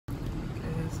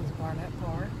Barnett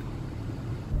Park.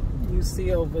 You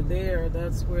see over there,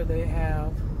 that's where they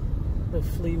have the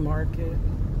flea market.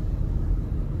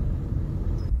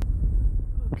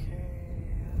 Okay,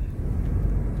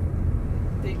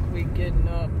 I think we're getting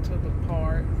up to the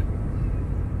park.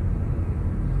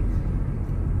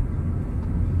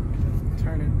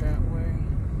 Turn it that way.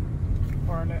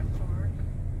 Barnett Park.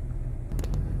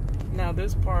 Now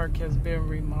this park has been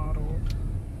remodeled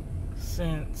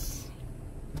since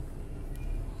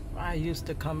I used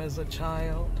to come as a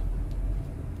child.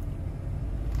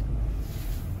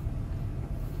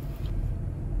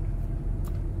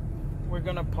 We're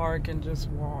gonna park and just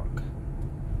walk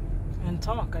and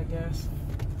talk, I guess.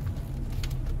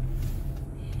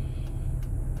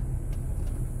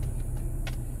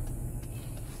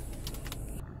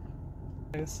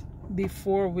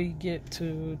 Before we get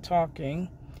to talking,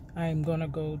 I'm gonna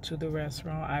go to the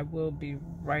restaurant. I will be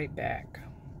right back.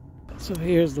 So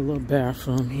here's the little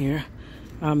bathroom here.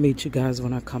 I'll meet you guys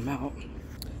when I come out.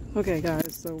 Okay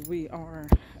guys, so we are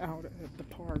out at the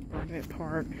park, Barnett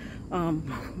Park.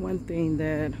 One thing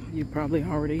that you probably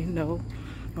already know,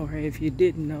 or if you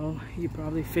didn't know, you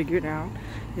probably figured out,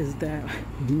 is that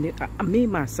me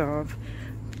myself,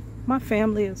 my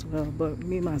family as well, but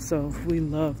me myself, we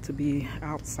love to be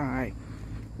outside.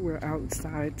 We're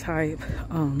outside type.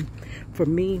 For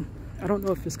me, I don't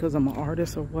know if it's because I'm an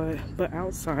artist or what, but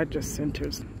outside just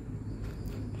centers.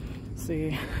 See,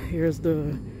 here's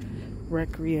the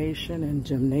recreation and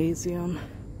gymnasium.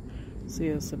 See,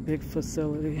 it's a big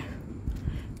facility.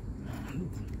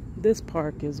 This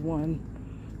park is one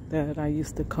that I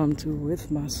used to come to with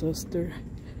my sister.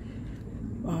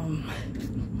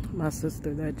 My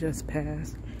sister that just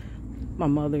passed. My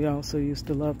mother also used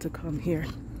to love to come here.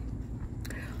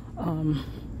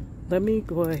 Let me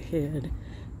go ahead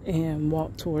and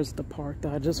walk towards the park.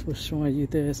 I just was showing you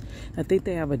this. I think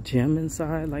they have a gym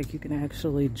inside, like you can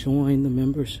actually join the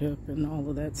membership and all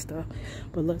of that stuff.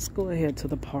 But let's go ahead to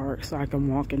the park so I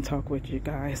can walk and talk with you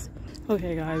guys.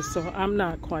 Okay guys, so I'm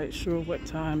not quite sure what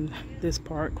time this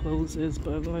park closes,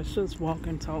 but let's just walk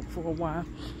and talk for a while.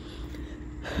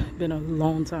 Been a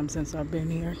long time since I've been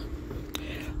here.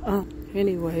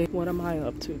 Anyway, what am I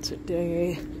up to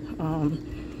today?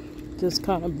 Just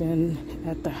kind of been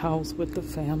at the house with the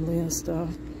family and stuff.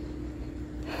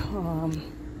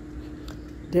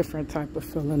 Different type of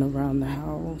feeling around the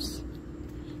house.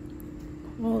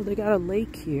 Well, they got a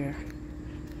lake here.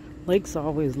 Lakes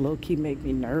always low-key make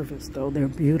me nervous though. They're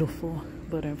beautiful.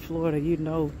 But in Florida, you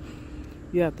know,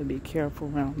 you have to be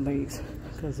careful around lakes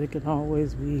because it can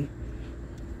always be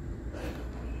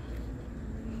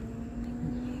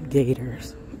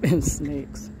gators and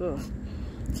snakes. Ugh,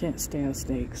 can't stand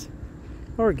snakes.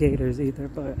 Or gators either,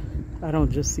 but I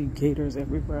don't just see gators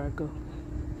everywhere I go.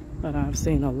 But I've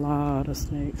seen a lot of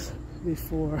snakes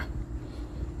before.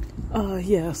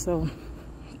 Yeah, so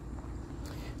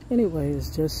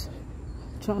anyways, just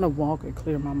trying to walk and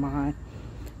clear my mind.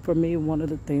 For me, one of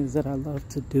the things that I love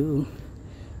to do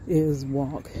is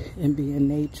walk and be in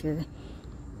nature.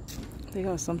 They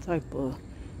got some type of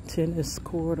tennis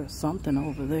court or something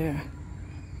over there.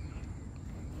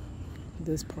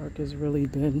 This park has really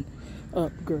been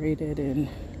upgraded and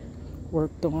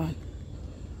worked on.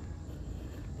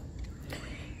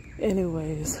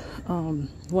 Anyways,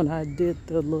 when I did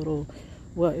the little,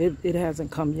 well, it hasn't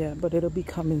come yet, but it'll be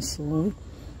coming soon.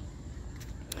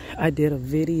 I did a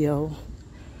video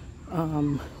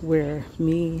where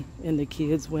me and the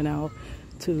kids went out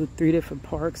to 3 different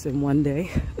parks in one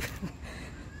day.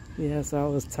 Yes, I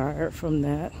was tired from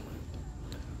that.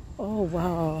 Oh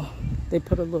wow, they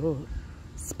put a little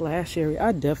splash area.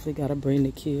 I definitely got to bring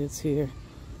the kids here.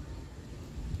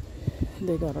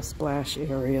 They got a splash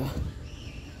area.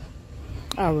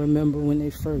 I remember when they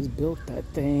first built that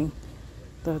thing.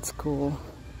 That's cool.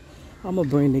 I'm gonna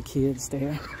bring the kids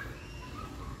there.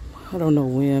 I don't know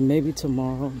when, maybe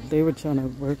tomorrow. They were trying to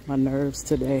work my nerves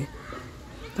today.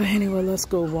 But anyway, let's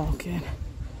go walking.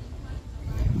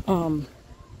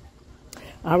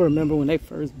 I remember when they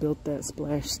first built that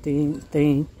splash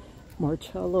thing,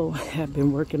 Marcello had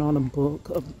been working on a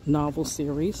book, a novel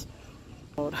series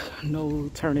called No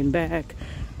Turning Back.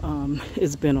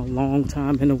 It's been a long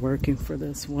time in the working for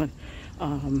this one.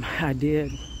 I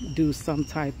did do some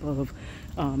type of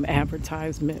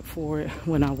advertisement for it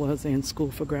when I was in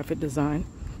school for graphic design.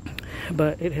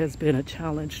 But it has been a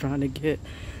challenge trying to get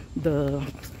the,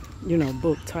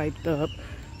 book typed up.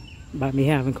 By me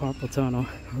having carpal tunnel,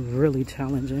 really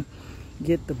challenging.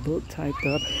 Get the book typed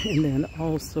up and then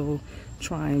also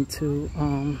trying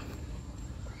to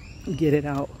get it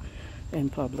out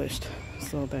and published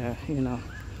so that,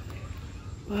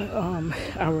 But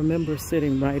I remember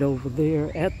sitting right over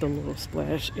there at the little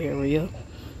splash area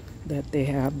that they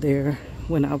have there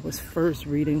when I was first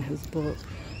reading his book,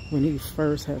 when he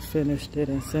first had finished it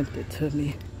and sent it to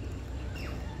me.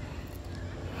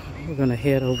 We're gonna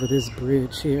head over this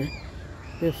bridge here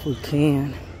if we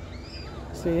can.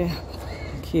 See,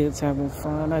 kids having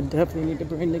fun. I definitely need to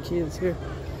bring the kids here.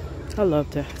 I love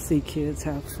to see kids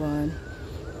have fun.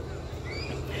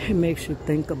 It makes you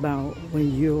think about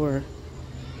when you're,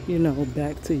 you know,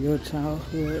 back to your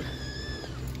childhood.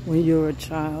 When you're a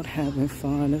child having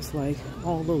fun, it's like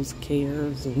all those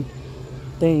cares and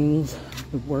things,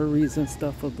 the worries and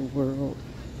stuff of the world,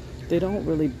 they don't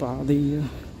really bother you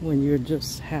when you're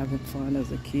just having fun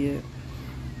as a kid.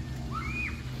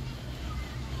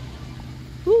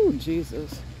 Ooh,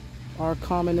 Jesus. Are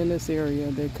common in this area.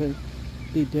 They could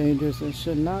be dangerous and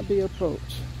should not be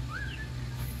approached,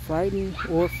 frightened,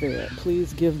 or fed.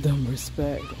 Please give them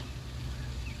respect.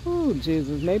 Oh,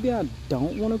 Jesus. Maybe I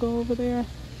don't want to go over there.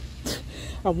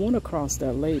 I want to cross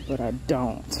that lake, but I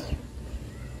don't.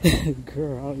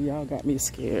 Girl, y'all got me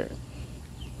scared.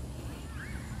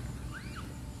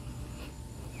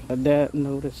 That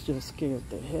notice just scared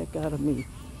the heck out of me.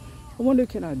 I wonder,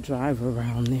 can I drive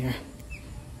around there?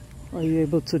 Are you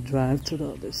able to drive to the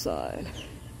other side?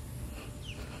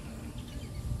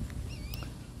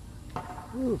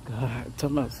 Oh, God.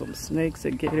 Talking about some snakes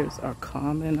and gators are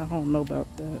common. I don't know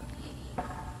about that.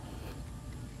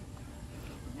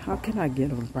 How can I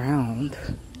get around?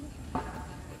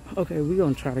 Okay, we're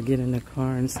going to try to get in the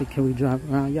car and see, can we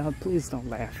drive around? Y'all, please don't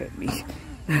laugh at me.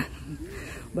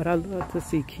 But I love to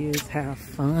see kids have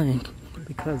fun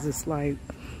because it's like,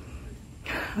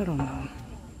 I don't know.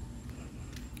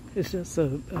 It's just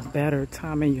a better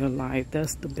time in your life.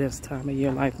 That's the best time in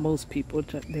your life. Most people,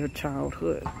 their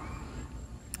childhood.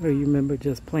 Or you remember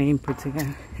just playing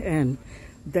pretend. And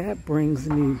that brings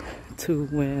me to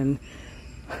when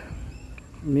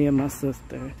me and my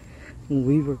sister, when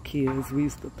we were kids, we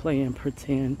used to play and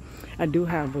pretend. I do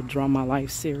have a Draw My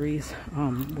Life series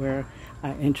where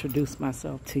I introduced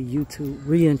myself to YouTube,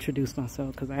 reintroduced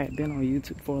myself because I had been on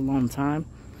YouTube for a long time.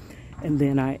 And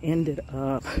then I ended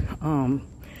up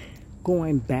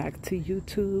going back to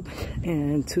YouTube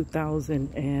in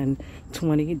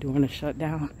 2020 during the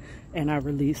shutdown. And I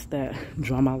released that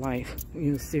Draw My Life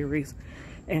series.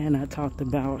 And I talked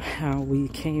about how we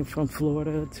came from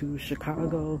Florida to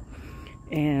Chicago.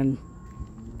 And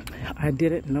I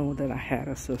didn't know that I had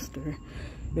a sister.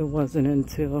 It wasn't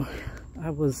until I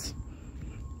was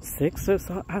 6 or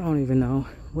so, I don't even know,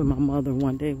 when my mother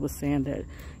one day was saying that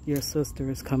your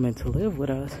sister is coming to live with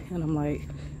us. And I'm like,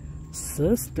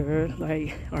 sister?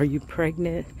 Like, are you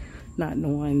pregnant? Not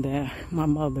knowing that my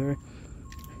mother,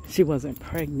 she wasn't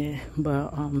pregnant,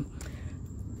 but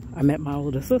I met my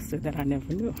older sister that I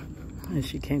never knew. And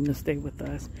she came to stay with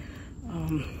us.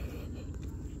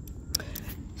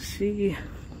 She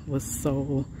was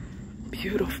so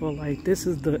beautiful. Like,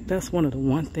 that's one of the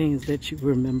one things that you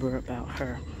remember about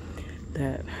her,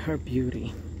 that her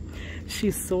beauty.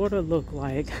 She sort of looked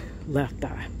like Left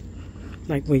Eye.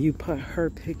 Like when you put her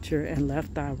picture and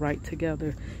Left Eye right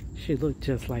together, she looked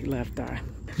just like Left Eye.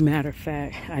 Matter of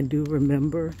fact, I do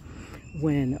remember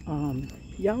when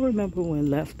y'all remember when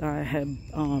Left Eye had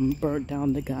burnt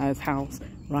down the guy's house,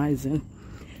 Rising.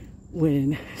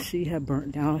 When she had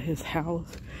burnt down his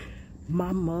house,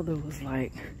 my mother was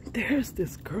like, there's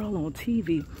this girl on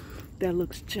TV that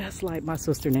looks just like, my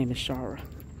sister name is Shara,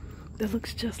 that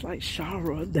looks just like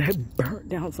Shara that burnt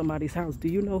down somebody's house. Do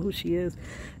you know who she is?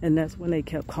 And that's when they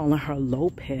kept calling her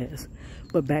Lopez.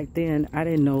 But back then, I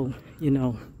didn't know, you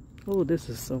know, oh, this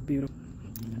is so beautiful.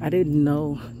 I didn't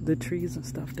know the trees and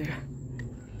stuff there.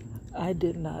 I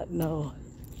did not know.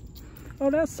 Oh,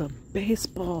 that's a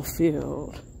baseball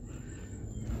field.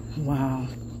 Wow.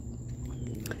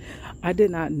 I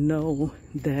did not know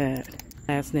that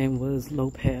last name was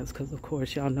Lopez because, of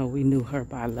course, y'all know we knew her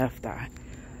by Left Eye.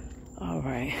 All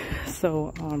right.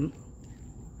 So,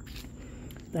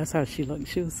 that's how she looked.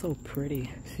 She was so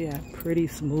pretty. She had pretty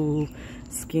smooth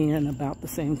skin, about the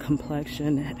same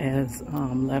complexion as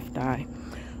Left Eye.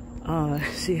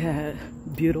 She had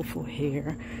beautiful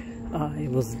hair.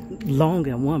 It was long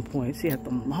at one point. She had the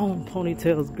long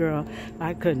ponytails, girl.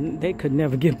 They could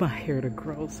never get my hair to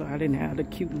grow, so I didn't have the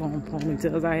cute long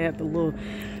ponytails. I had the little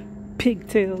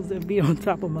pigtails that be on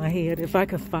top of my head. If I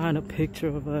could find a picture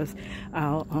of us,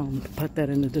 I'll put that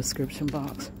in the description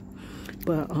box.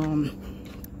 But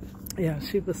yeah,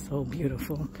 she was so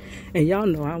beautiful. And y'all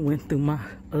know I went through my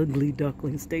ugly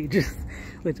duckling stages,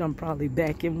 which I'm probably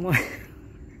back in one.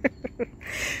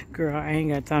 Girl, I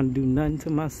ain't got time to do nothing to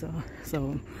myself.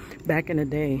 So back in the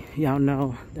day, y'all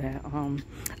know that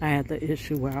I had the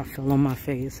issue where I fell on my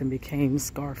face and became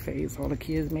Scarface. All the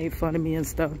kids made fun of me and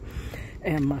stuff.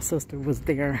 And my sister was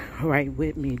there right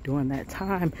with me during that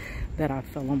time that I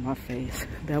fell on my face.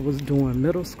 That was during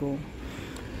middle school.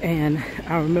 And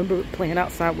I remember playing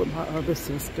outside with my other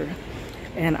sister.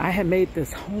 And I had made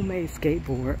this homemade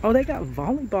skateboard. Oh, they got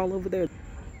volleyball over there.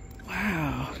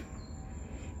 Wow.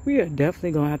 We are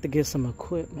definitely going to have to get some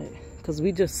equipment. Because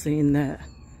we just seen that.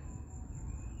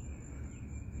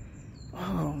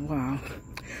 Oh, wow.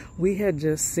 We had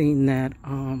just seen that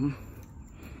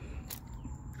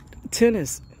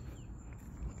tennis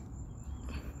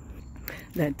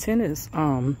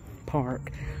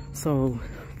park. So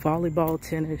volleyball,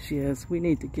 tennis, yes, we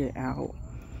need to get out.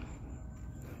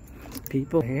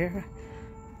 People here.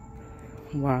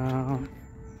 Wow.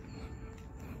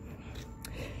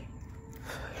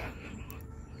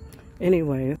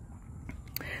 Anyway,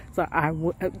 so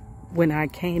when I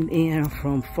came in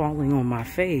from falling on my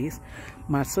face,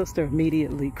 my sister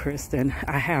immediately, Kristen,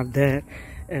 I have that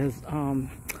as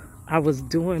I was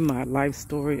doing my life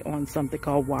story on something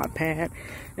called Wattpad,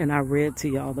 and I read to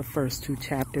y'all the first 2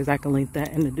 chapters. I can link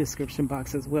that in the description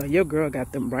box as well. Your girl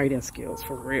got them writing skills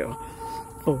for real.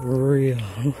 For real.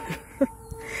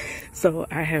 So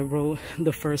I had wrote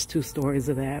the first 2 stories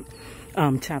of that,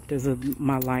 chapters of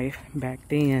my life back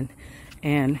then.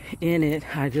 And in it,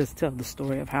 I just tell the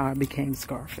story of how I became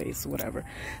Scarface, whatever.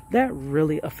 That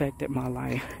really affected my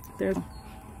life. There's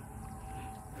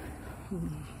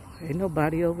ain't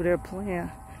nobody over there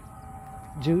playing.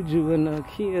 Juju and the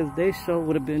kids, they sure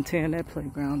would have been tearing that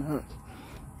playground up.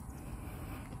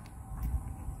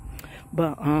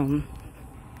 But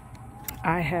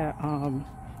I had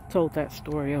told that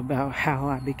story about how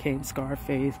I became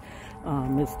Scarface.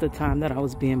 It's the time that I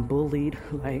was being bullied.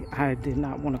 Like, I did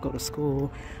not want to go to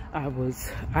school.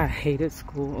 I hated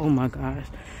school. Oh my gosh.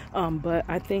 But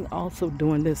I think also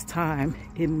during this time,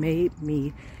 it made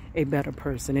me a better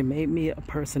person. It made me a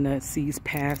person that sees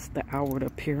past the outward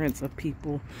appearance of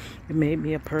people. It made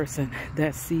me a person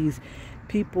that sees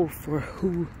people for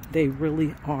who they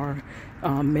really are.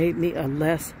 Made me a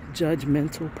less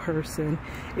judgmental person.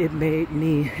 It made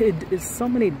me, it's so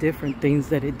many different things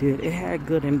that it did. It had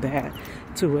good and bad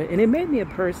to it. And it made me a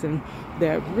person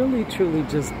that really truly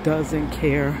just doesn't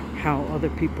care how other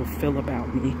people feel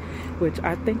about me, which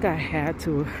I think I had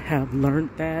to have learned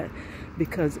that,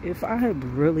 because if I had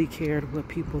really cared what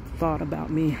people thought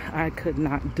about me, I could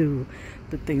not do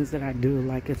the things that I do,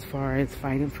 like as far as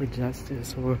fighting for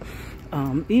justice, or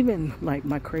even like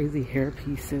my crazy hair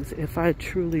pieces. If I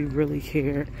truly really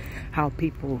cared how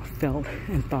people felt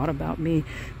and thought about me,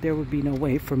 there would be no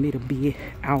way for me to be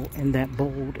out and that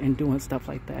bold and doing stuff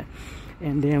like that.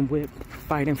 And then with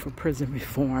fighting for prison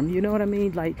reform, you know what I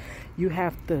mean? Like, you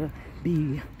have to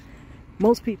be,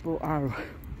 most people are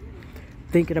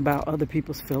thinking about other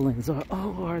people's feelings, or,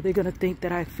 oh, are they going to think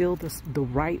that I feel this the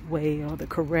right way, or the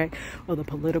correct, or the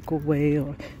political way,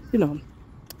 or, you know,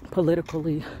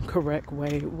 politically correct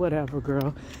way, whatever,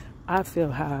 girl. I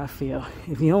feel how I feel.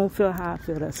 If you don't feel how I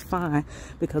feel, that's fine,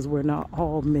 because we're not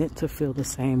all meant to feel the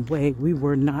same way. We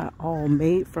were not all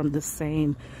made from the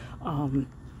same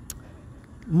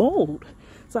mold.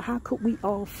 So how could we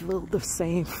all feel the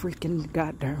same freaking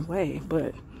goddamn way?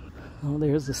 But, oh,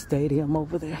 there's a stadium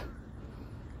over there.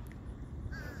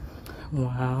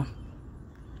 Wow.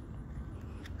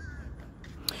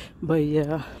 But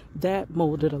yeah, that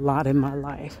molded a lot in my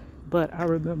life. But I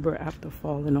remember after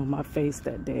falling on my face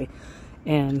that day,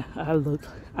 and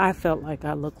I felt like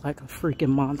I looked like a freaking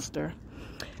monster.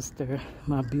 Sister,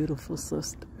 my beautiful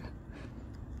sister,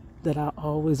 that I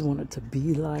always wanted to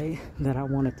be like, that I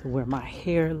wanted to wear my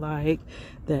hair like,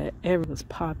 that everyone was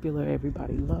popular,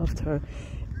 everybody loved her.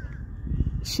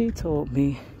 She told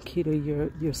me,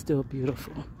 Keita, you're still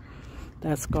beautiful.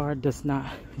 That scar does not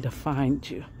define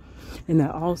you. And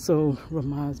that also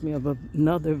reminds me of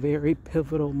another very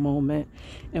pivotal moment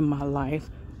in my life.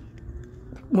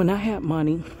 When I had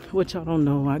money, which I don't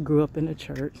know, I grew up in the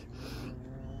church.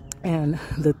 And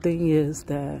the thing is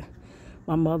that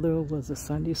my mother was a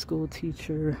Sunday school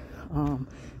teacher.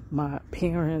 My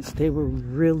parents, they were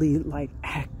really like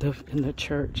active in the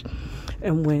church.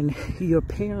 And when your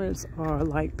parents are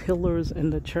like pillars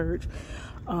in the church,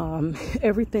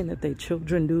 everything that their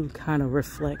children do kind of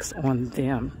reflects on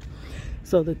them.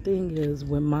 So the thing is,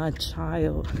 when my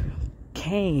child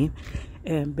came,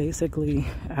 and basically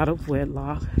out of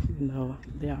wedlock, you know,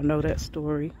 y'all know that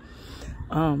story,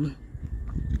 I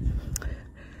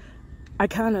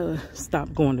kind of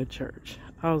stopped going to church.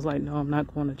 I was like, no, I'm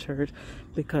not going to church,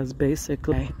 because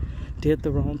basically I did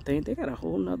the wrong thing. They got a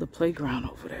whole nother playground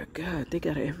over there. God, they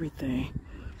got everything.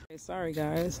 Okay, sorry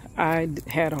guys, I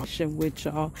had a question with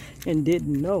y'all and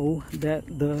didn't know that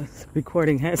the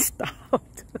recording had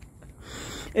stopped.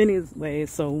 Anyway,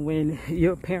 so when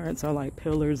your parents are like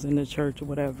pillars in the church or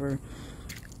whatever,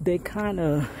 they kind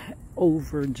of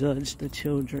overjudge the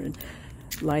children.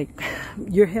 Like,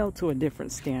 you're held to a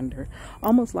different standard,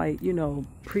 almost like, you know,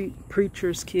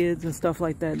 preachers' kids and stuff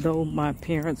like that. Though my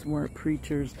parents weren't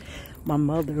preachers, my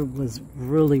mother was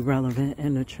really relevant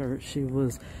in the church. She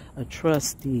was a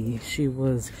trustee. She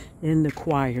was in the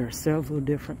choir, several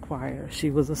different choirs. She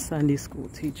was a Sunday school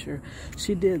teacher.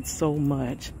 She did so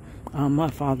much. My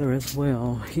father as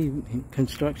well, he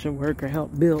construction worker,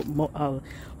 helped build a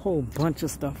whole bunch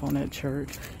of stuff on that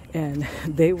church. And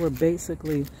they were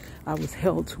basically, I was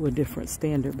held to a different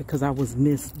standard because I was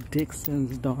Miss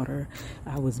Dixon's daughter.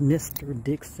 I was Mr.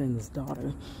 Dixon's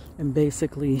daughter. And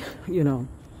basically, you know,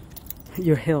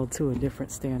 you're held to a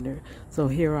different standard. So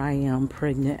here I am,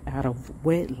 pregnant out of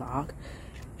wedlock.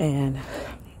 And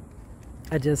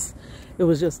it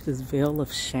was just this veil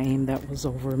of shame that was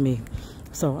over me.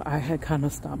 So I had kind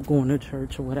of stopped going to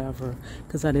church or whatever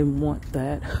because I didn't want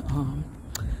that.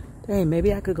 Hey,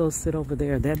 maybe I could go sit over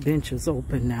there. That bench is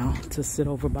open now to sit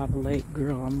over by the lake.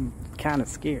 Girl, I'm kind of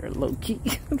scared, low-key.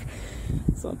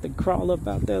 Something crawl up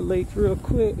out that lake real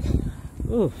quick.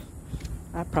 Ooh,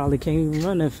 I probably can't even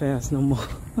run that fast no more.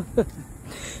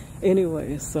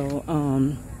 Anyway, so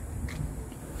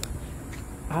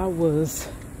I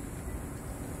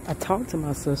talked to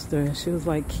my sister and she was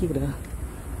like, Kita,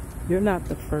 you're not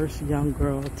the first young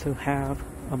girl to have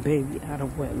a baby out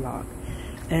of wedlock.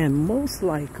 And most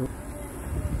likely,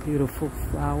 beautiful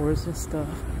flowers and stuff,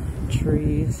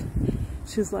 trees.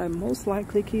 She's like, most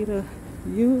likely, Kita,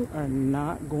 you are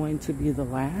not going to be the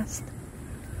last.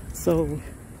 So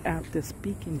after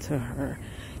speaking to her,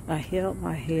 I held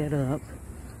my head up,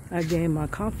 I gained my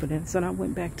confidence, and I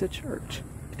went back to church.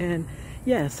 And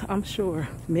yes, I'm sure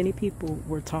many people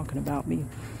were talking about me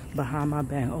behind my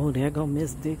back. Oh, there go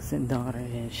Miss Dixon's daughter,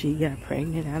 and she got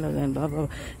pregnant out of that, blah, blah,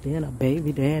 blah. Then a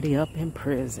baby daddy up in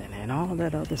prison and all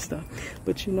that other stuff.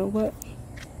 But you know what?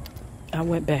 I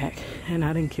went back and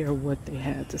I didn't care what they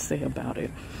had to say about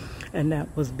it. And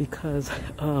that was because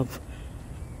of,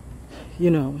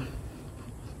 you know,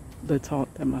 the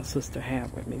talk that my sister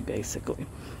had with me, basically.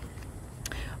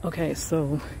 Okay,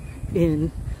 so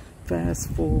fast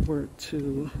forward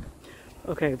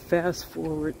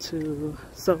to,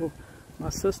 so my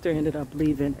sister ended up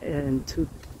leaving in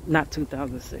not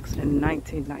 2006, in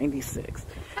 1996,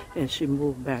 and she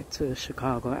moved back to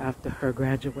Chicago after her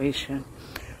graduation.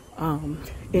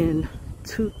 In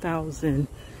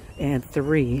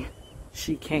 2003,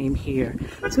 she came here.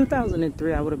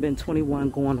 2003, I would have been 21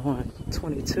 going on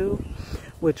 22,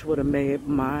 which would have made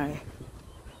my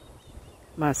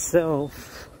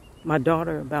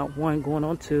daughter about 1 going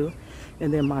on 2,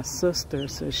 and then my sister,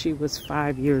 so she was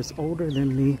 5 years older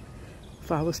than me.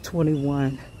 If I was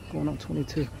 21 going on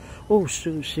 22, oh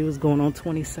shoot, she was going on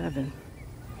 27.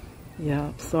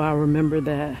 Yeah, so I remember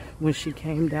that when she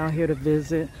came down here to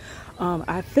visit.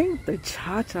 I think the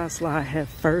cha-cha slide had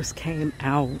first came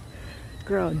out.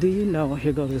 Girl, do you know,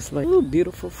 here go this lake. Ooh,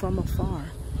 beautiful from afar.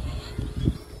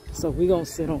 So we gonna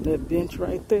sit on that bench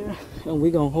right there, and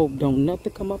we gonna hope don't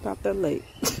nothing come up out that lake.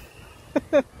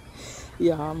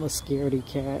 Yeah, I'm a scaredy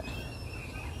cat.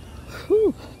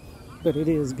 Whew. But it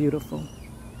is beautiful.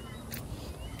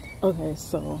 Okay,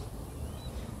 so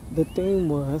the thing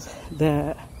was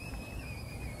that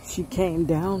she came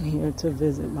down here to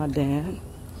visit my dad,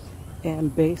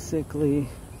 and basically,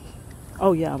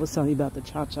 oh yeah, I was telling you about the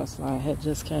cha-cha slide had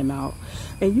just came out,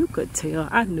 and you could tell,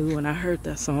 I knew when I heard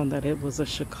that song that it was a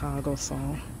Chicago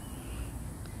song,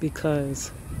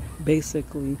 because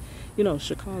basically, you know,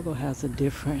 Chicago has a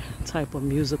different type of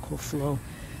musical flow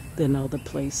than other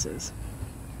places,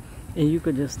 and you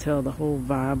could just tell the whole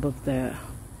vibe of that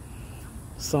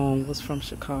song was from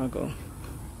Chicago. I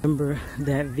remember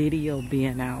that video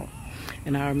being out,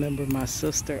 and I remember my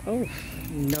sister, oh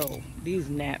no, these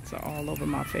gnats are all over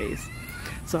my face.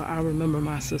 So I remember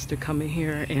my sister coming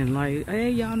here and like,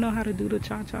 hey, y'all know how to do the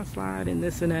cha-cha slide and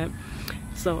this and that.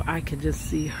 So I could just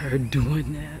see her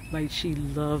doing that. Like, she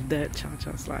loved that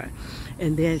cha-cha slide.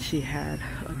 And then she had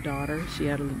a daughter. She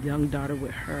had a young daughter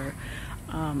with her.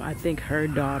 I think her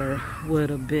daughter would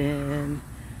have been,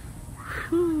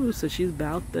 so she's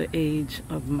about the age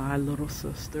of my little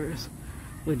sisters.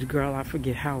 Which, girl, I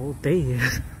forget how old they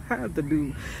is. I have to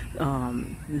do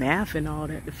math and all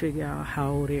that to figure out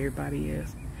how old everybody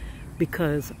is.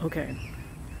 Because, okay,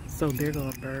 so there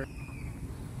goes a bird.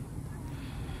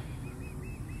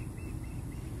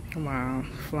 Wow,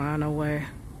 flying away.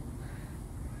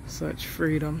 Such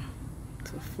freedom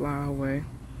to fly away.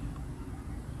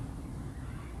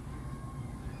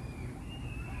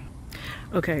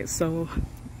 Okay, so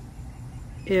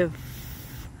if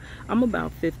I'm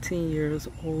about 15 years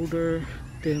older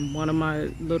than one of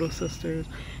my little sisters,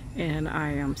 and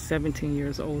I am 17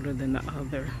 years older than the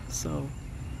other, so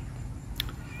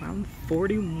I'm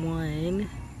 41.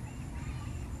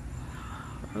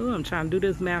 Oh, I'm trying to do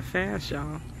this math fast,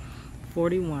 y'all.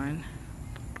 41.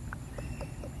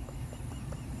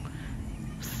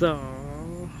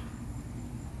 So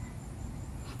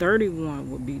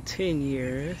 31 would be 10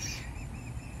 years.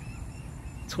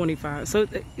 25. So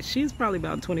she's probably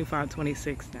about 25,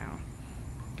 26 now,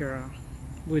 girl,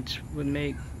 which would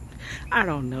make, I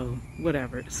don't know,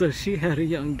 whatever. So she had a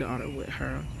young daughter with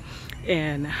her.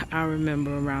 And I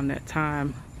remember around that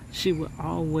time, she would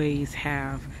always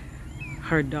have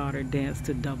her daughter dance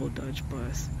to Double Dutch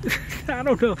Bus. I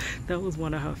don't know. That was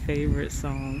one of her favorite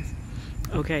songs.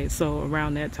 Okay, so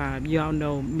around that time, y'all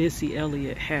know Missy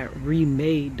Elliott had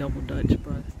remade Double Dutch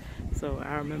Bus. So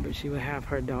I remember she would have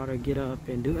her daughter get up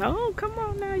and do, oh, come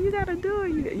on now, you gotta do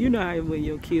it. You know how when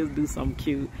your kids do something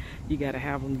cute, you gotta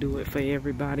have them do it for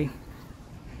everybody.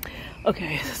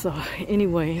 Okay, so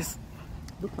anyways,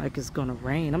 look like it's gonna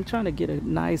rain. I'm trying to get a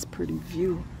nice pretty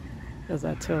view as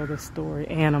I tell the story,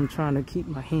 and I'm trying to keep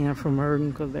my hand from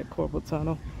hurting because of that carpal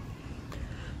tunnel.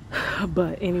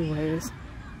 But anyways,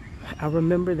 I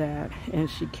remember that, and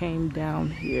she came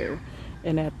down here,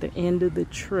 and at the end of the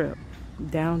trip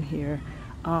down here,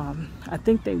 I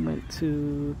think they went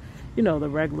to, you know, the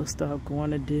regular stuff,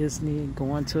 going to Disney,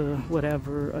 going to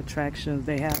whatever attractions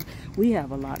they have. We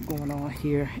have a lot going on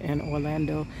here in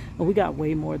Orlando, and we got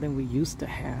way more than we used to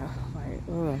have. Like,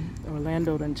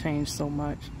 Orlando done changed so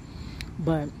much.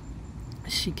 But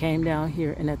she came down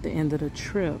here, and at the end of the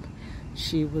trip,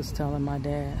 she was telling my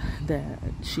dad that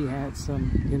she had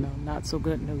some, you know, not so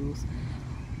good news.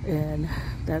 And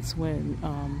that's when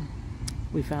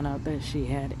we found out that she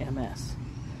had MS.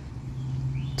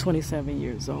 27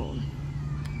 years old.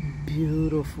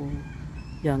 Beautiful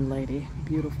young lady.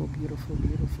 Beautiful, beautiful,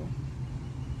 beautiful.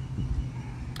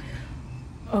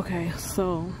 Okay,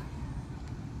 so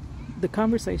the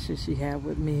conversation she had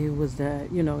with me was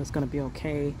that, you know, it's going to be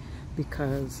okay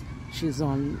because she's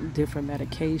on different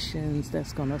medications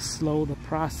that's going to slow the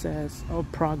process or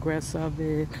progress of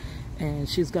it, and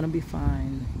she's going to be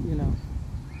fine, you know.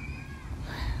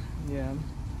 Yeah,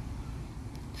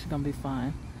 she's going to be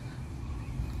fine.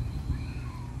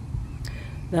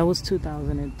 That was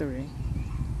 2003.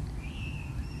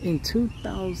 In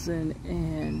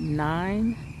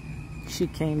 2009, she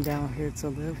came down here to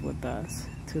live with us.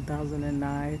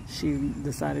 2009, she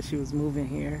decided she was moving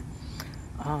here.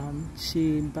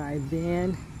 She by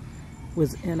then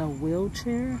was in a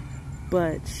wheelchair,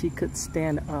 but she could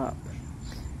stand up.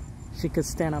 She could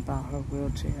stand up out her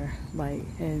wheelchair, like,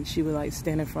 and she would like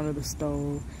stand in front of the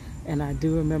stove. And I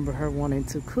do remember her wanting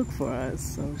to cook for us,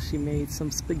 so she made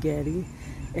some spaghetti.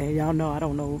 And y'all know I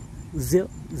don't know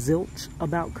zilch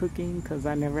about cooking because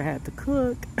I never had to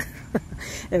cook.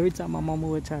 Every time my mama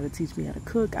would try to teach me how to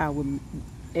cook, I would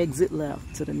exit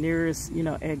left to the nearest, you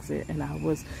know, exit, and I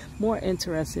was more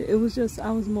interested. It was just,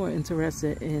 I was more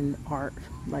interested in art,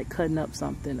 like cutting up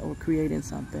something or creating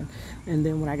something. And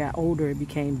then when I got older, it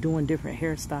became doing different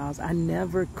hairstyles. I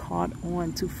never caught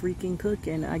on to freaking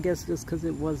cooking, I guess just because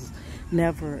it was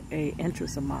never a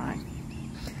interest of mine.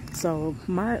 So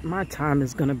my time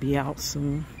is gonna be out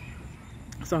soon,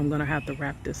 so I'm gonna have to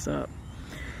wrap this up.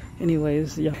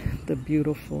 Anyways, yeah, the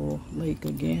beautiful lake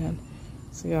again.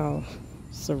 See how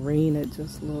serene it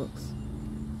just looks.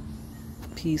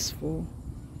 Peaceful.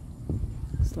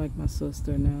 It's like my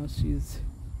sister now. She's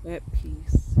at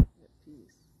peace. At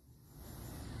peace.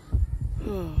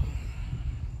 Oh.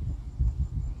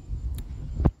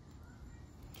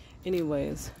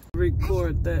 Anyways,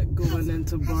 record that going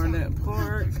into Barnett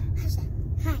Park.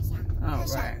 All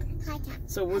right.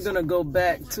 So we're gonna go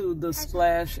back to the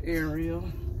splash area.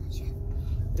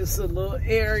 It's a little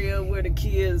area where the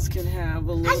kids can have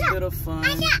a little bit of fun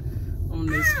on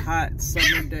this hot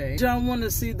summer day. Y'all want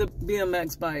to see the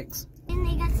BMX bikes? And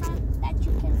they got some that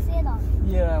you can sit on.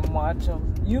 Yeah, and watch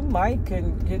them. You might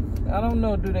can get, I don't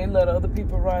know, do they let other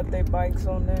people ride their bikes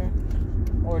on there?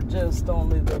 Or just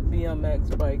only the BMX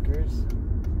bikers?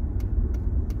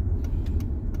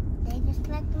 They just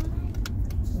let them ride?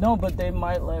 No, but they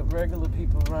might let regular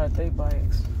people ride their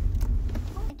bikes.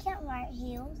 I can't ride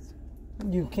heels.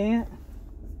 You can't?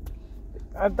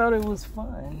 I thought it was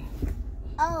fun.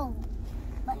 Oh,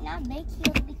 but not big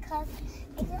heels because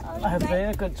it's already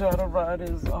Isaiah could try to ride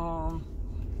his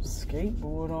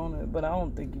skateboard on it, but I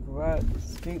don't think you can ride the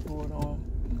skateboard on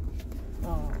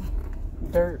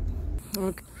dirt.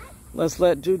 Okay, let's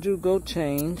let Juju go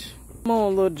change. Come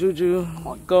on, little Juju,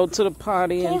 go to the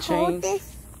potty and change.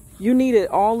 You needed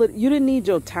all it. You didn't need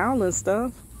your towel and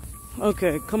stuff.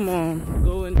 Okay, come on,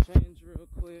 go and change real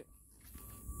quick.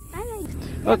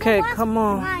 Okay, come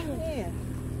on.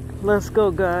 Let's go,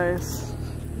 guys.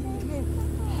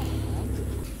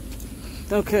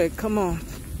 Okay, come on.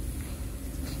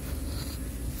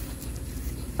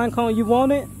 Pine cone, you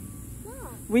want it? No.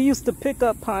 We used to pick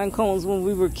up pine cones when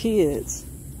we were kids.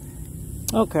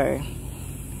 Okay.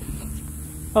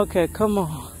 Okay, come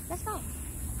on. Let's go.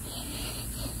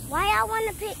 Why I want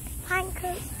to pick pine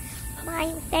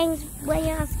things when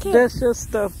I was kids? That's just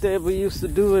stuff that we used to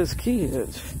do as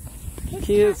kids.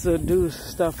 Kids would do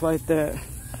stuff like that.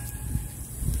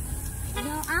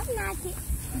 No, I'm not kids.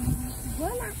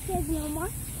 We're not kids no more.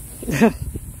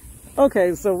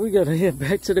 Okay, so we gotta head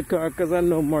back to the car because I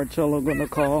know Marcello gonna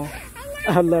call.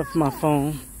 I left my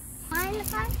phone. Find the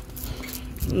car?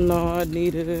 No, I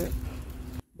needed it.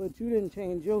 But you didn't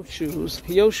change your shoes.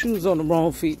 Your shoes on the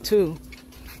wrong feet too.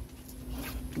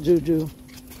 Juju.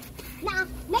 Now,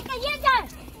 make a U-turn.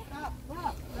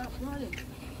 Stop running.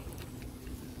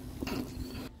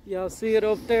 Y'all see it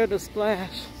up there, the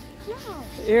splash No.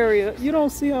 area? You don't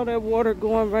see all that water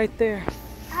going right there?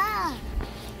 Ah.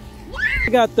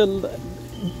 You got the...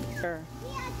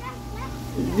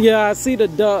 Yeah, I see the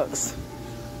ducks.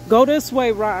 Go this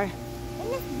way, Rye. It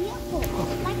looks beautiful,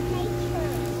 like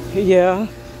nature. Yeah.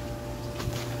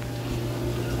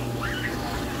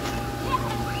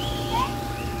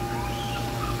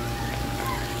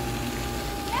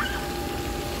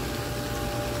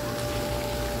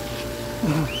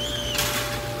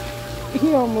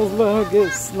 He almost let her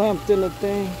get slammed in the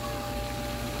thing.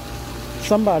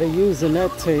 Somebody using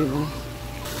that table.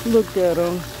 Look at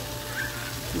them.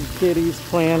 These kitties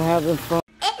playing, having fun.